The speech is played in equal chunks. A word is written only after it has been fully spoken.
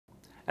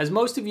As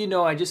most of you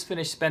know, I just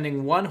finished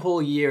spending 1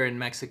 whole year in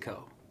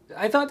Mexico.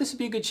 I thought this would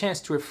be a good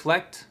chance to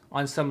reflect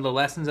on some of the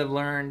lessons I've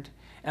learned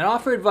and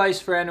offer advice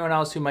for anyone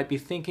else who might be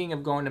thinking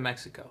of going to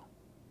Mexico.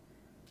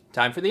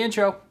 Time for the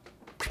intro.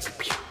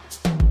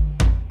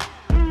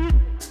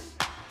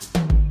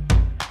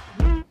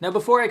 Now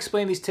before I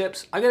explain these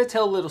tips, I gotta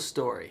tell a little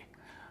story.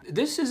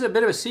 This is a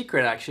bit of a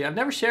secret actually. I've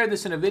never shared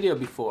this in a video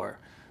before,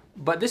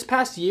 but this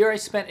past year I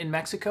spent in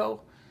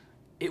Mexico,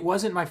 it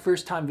wasn't my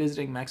first time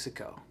visiting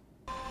Mexico.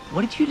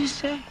 What did you just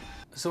say?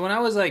 So when I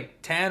was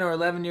like 10 or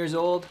 11 years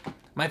old,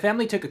 my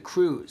family took a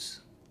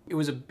cruise. It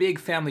was a big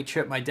family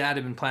trip my dad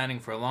had been planning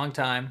for a long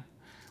time.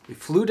 We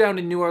flew down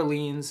to New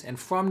Orleans, and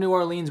from New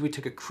Orleans we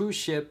took a cruise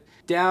ship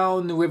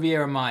down the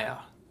Riviera Maya.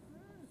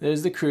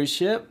 There's the cruise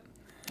ship.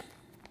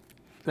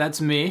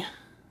 That's me.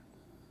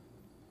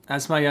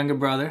 That's my younger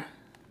brother.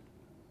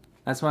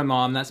 That's my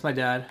mom, that's my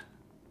dad.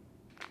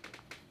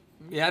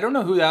 Yeah, I don't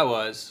know who that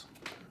was.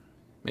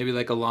 Maybe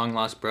like a long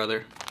lost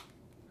brother.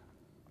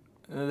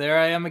 There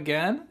I am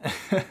again.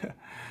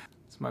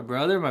 It's my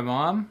brother, my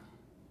mom.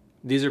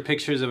 These are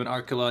pictures of an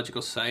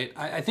archaeological site.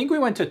 I think we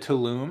went to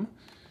Tulum.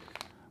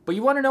 But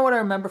you want to know what I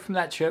remember from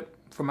that trip?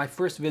 From my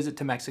first visit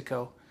to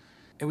Mexico?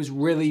 It was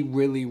really,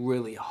 really,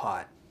 really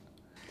hot.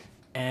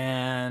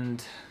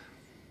 And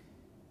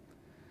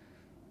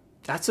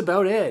that's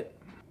about it.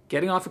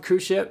 Getting off a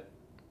cruise ship,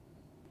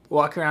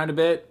 walk around a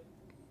bit,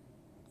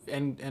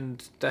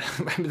 and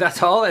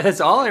that's all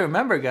I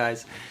remember,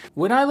 guys.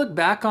 When I look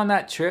back on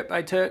that trip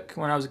I took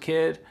when I was a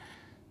kid,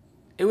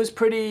 it was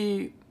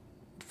pretty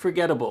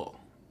forgettable.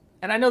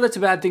 And I know that's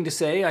a bad thing to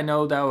say. I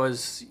know that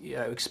was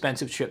an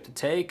expensive trip to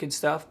take and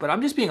stuff, but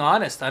I'm just being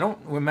honest. I don't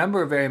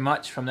remember very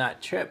much from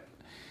that trip.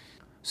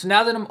 So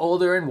now that I'm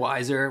older and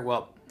wiser,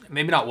 well,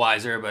 maybe not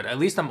wiser, but at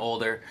least I'm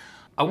older,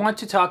 I want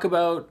to talk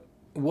about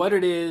what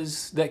it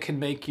is that can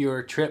make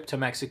your trip to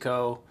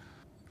Mexico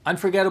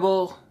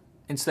unforgettable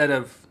instead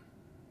of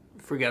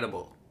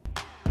forgettable.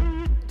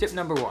 Tip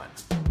number 1.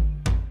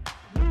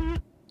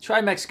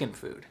 Try Mexican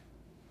food.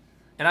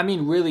 And I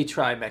mean really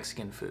try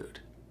Mexican food.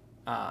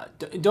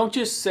 Don't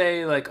just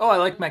say like, oh, I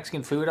like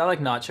Mexican food, I like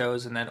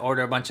nachos, and then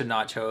order a bunch of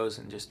nachos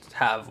and just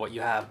have what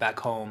you have back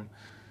home.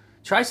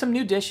 Try some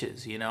new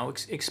dishes, you know,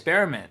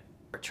 experiment.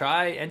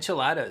 Try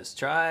enchiladas,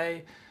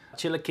 try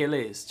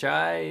chilaquiles,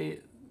 try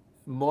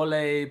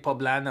mole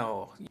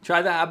poblano,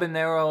 try the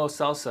habanero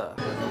salsa.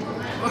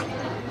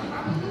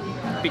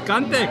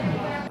 Picante!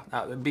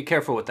 Be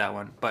careful with that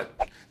one,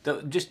 but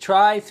just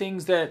try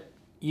things that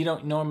you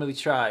don't normally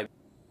try.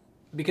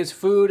 Because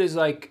food is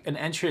like an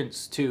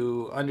entrance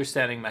to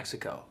understanding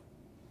Mexico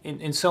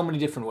in so many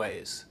different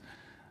ways.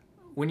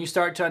 When you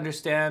start to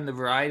understand the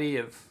variety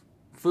of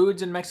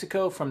foods in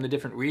Mexico from the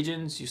different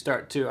regions, you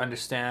start to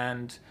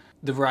understand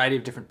the variety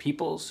of different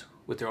peoples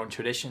with their own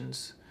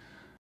traditions.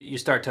 You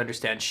start to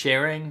understand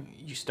sharing,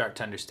 you start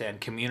to understand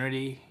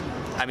community.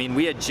 I mean,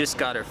 we had just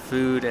got our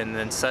food and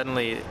then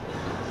suddenly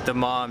the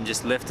mom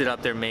just lifted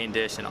up their main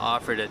dish and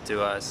offered it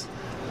to us.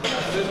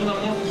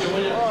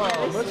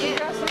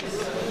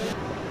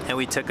 And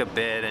we took a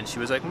bit and she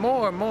was like,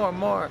 more, more,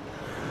 more.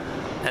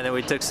 And then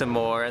we took some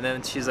more and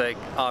then she's like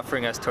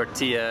offering us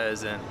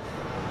tortillas, and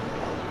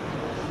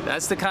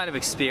that's the kind of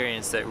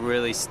experience that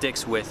really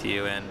sticks with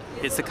you, and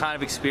it's the kind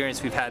of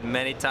experience we've had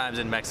many times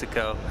in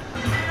Mexico.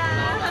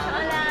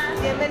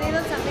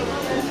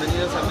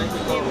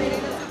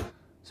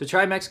 So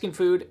try Mexican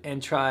food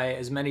and try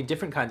as many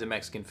different kinds of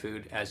Mexican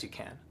food as you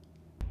can.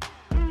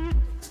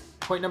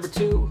 Point number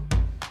 2,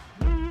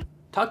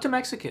 talk to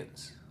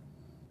Mexicans.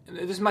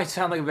 This might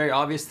sound like a very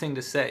obvious thing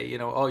to say, you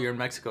know, oh, you're in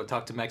Mexico,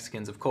 talk to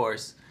Mexicans, of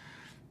course.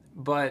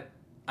 But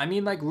I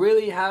mean, like,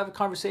 really have a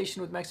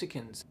conversation with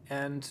Mexicans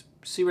and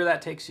see where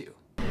that takes you.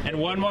 And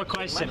one more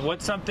question,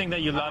 what's something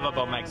that you love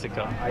about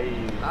Mexico?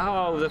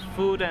 Oh, the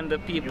food and the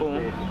people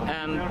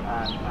and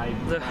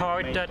the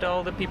heart that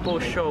all the people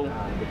show.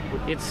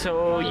 It's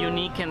so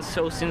unique and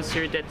so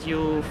sincere that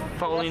you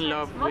fall in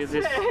love with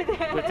this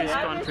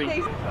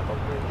country.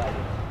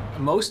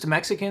 Most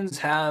Mexicans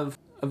have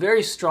a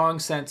very strong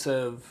sense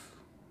of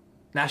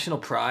national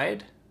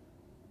pride.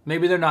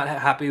 Maybe they're not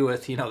happy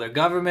with, you know, their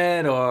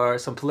government or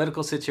some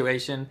political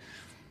situation,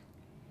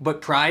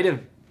 but pride of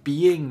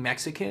being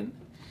Mexican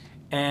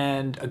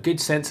and a good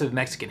sense of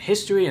Mexican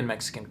history and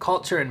Mexican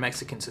culture and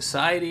Mexican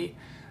society.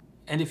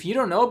 And if you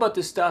don't know about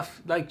this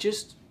stuff, like,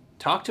 just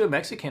talk to a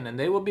Mexican and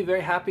they will be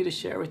very happy to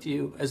share with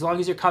you, as long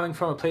as you're coming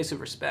from a place of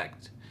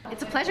respect.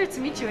 It's a pleasure to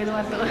meet you,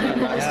 Eduardo.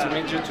 Nice to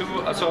meet you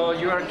too. So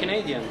you are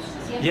Canadians?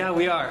 Yeah,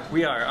 we are.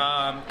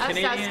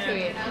 Canadian. South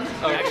Korean.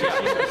 Oh, actually,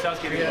 she's from South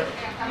Korea.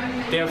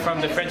 They're from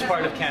the French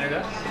part of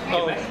Canada.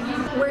 Oh.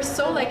 We're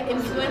so like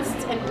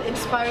influenced and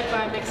inspired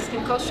by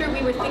Mexican culture.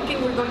 We were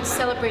thinking we're going to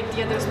celebrate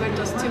Dia de los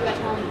Muertos too at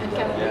home in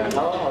Canada. Yeah.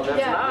 Oh, that's nice.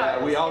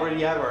 Yeah, we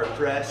already have our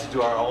dress,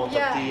 do our own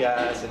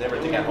tortillas and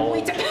everything at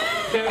home.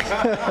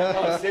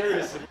 Oh,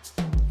 seriously.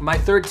 My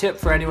third tip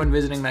for anyone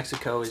visiting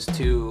Mexico is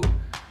to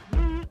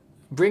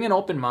bring an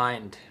open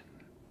mind.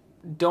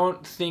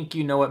 Don't think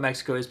you know what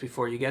Mexico is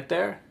before you get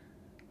there.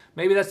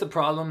 Maybe that's the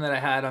problem that I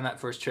had on that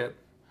first trip.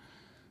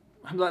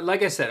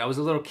 like I said, I was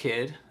a little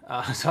kid,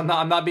 so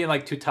I'm not being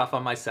like too tough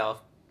on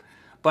myself.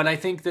 But I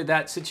think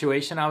that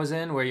situation I was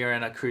in, where you're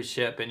in a cruise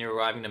ship and you're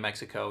arriving to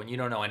Mexico and you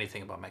don't know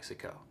anything about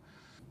Mexico,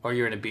 or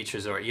you're in a beach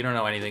resort, you don't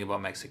know anything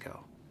about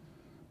Mexico.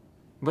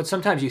 But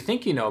sometimes you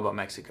think you know about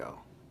Mexico.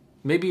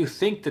 Maybe you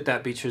think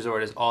that beach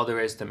resort is all there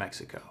is to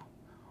Mexico,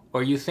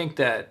 or you think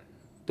that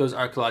those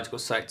archaeological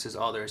sites is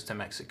all there is to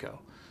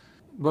Mexico.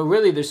 But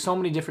really, there's so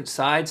many different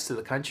sides to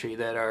the country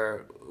that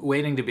are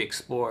waiting to be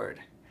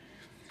explored.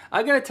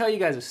 I gotta tell you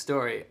guys a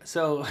story.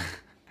 So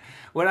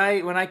when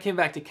I came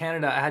back to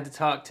Canada, I had to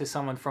talk to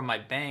someone from my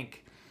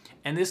bank.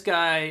 And this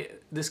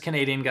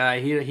Canadian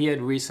guy, he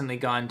had recently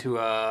gone to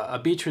a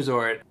beach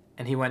resort,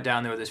 and he went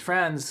down there with his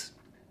friends,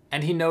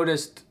 and he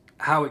noticed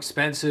how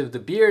expensive the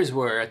beers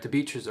were at the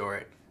beach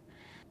resort.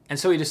 And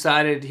so he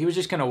decided he was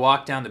just gonna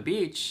walk down the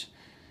beach,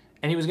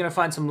 and he was gonna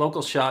find some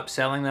local shops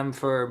selling them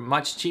for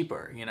much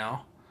cheaper, you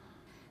know?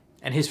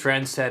 And his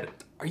friends said,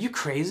 "Are you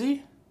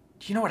crazy?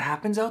 Do you know what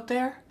happens out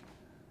there?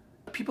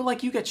 People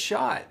like you get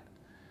shot."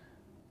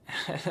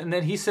 And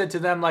then he said to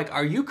them, like,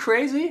 "Are you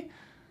crazy?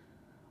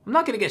 I'm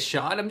not gonna get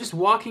shot. I'm just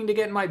walking to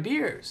get my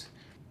beers."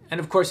 And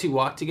of course he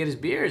walked to get his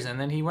beers, and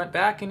then he went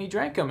back and he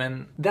drank them.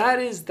 And that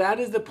is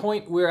the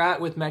point we're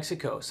at with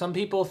Mexico. Some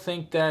people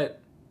think that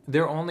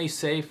they're only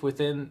safe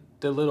within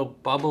the little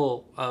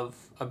bubble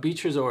of a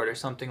beach resort or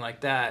something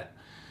like that.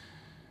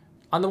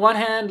 On the one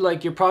hand,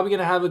 like, you're probably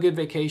gonna have a good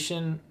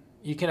vacation.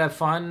 You can have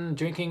fun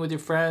drinking with your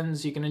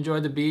friends. You can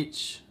enjoy the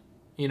beach.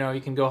 You know,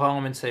 you can go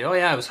home and say, "Oh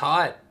yeah, it was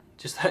hot."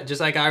 Just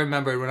like I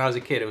remembered when I was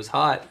a kid, it was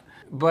hot.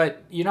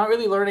 But you're not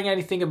really learning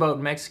anything about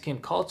Mexican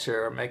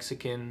culture or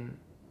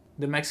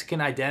the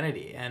Mexican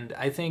identity. And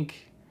I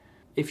think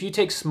if you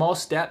take small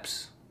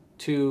steps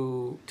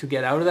to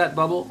get out of that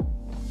bubble,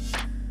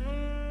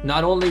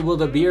 not only will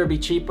the beer be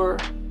cheaper,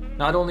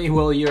 not only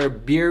will your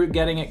beer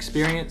getting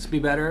experience be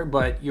better,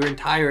 but your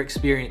entire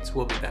experience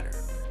will be better.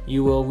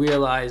 You will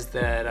realize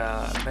that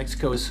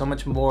Mexico is so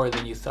much more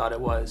than you thought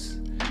it was,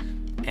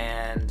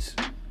 and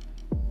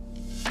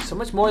so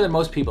much more than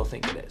most people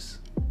think it is.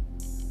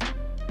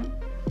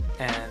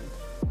 And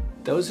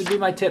those would be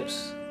my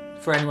tips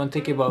for anyone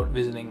thinking about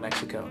visiting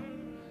Mexico.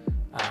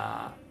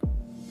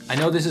 I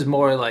know this is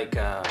more like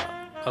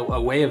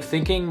a way of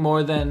thinking,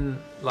 more than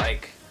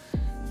like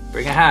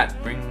bring a hat,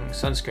 bring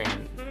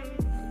sunscreen.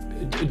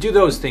 Do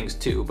those things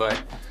too,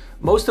 but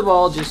most of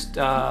all, just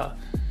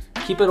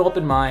keep an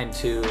open mind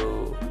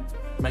to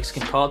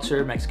Mexican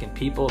culture, Mexican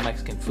people,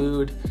 Mexican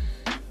food.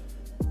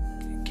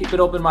 Keep an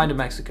open mind to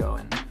Mexico,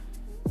 and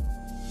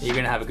you're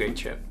gonna have a great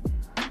trip.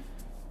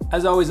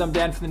 As always, I'm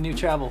Dan from The New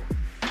Travel.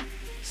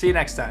 See you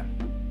next time.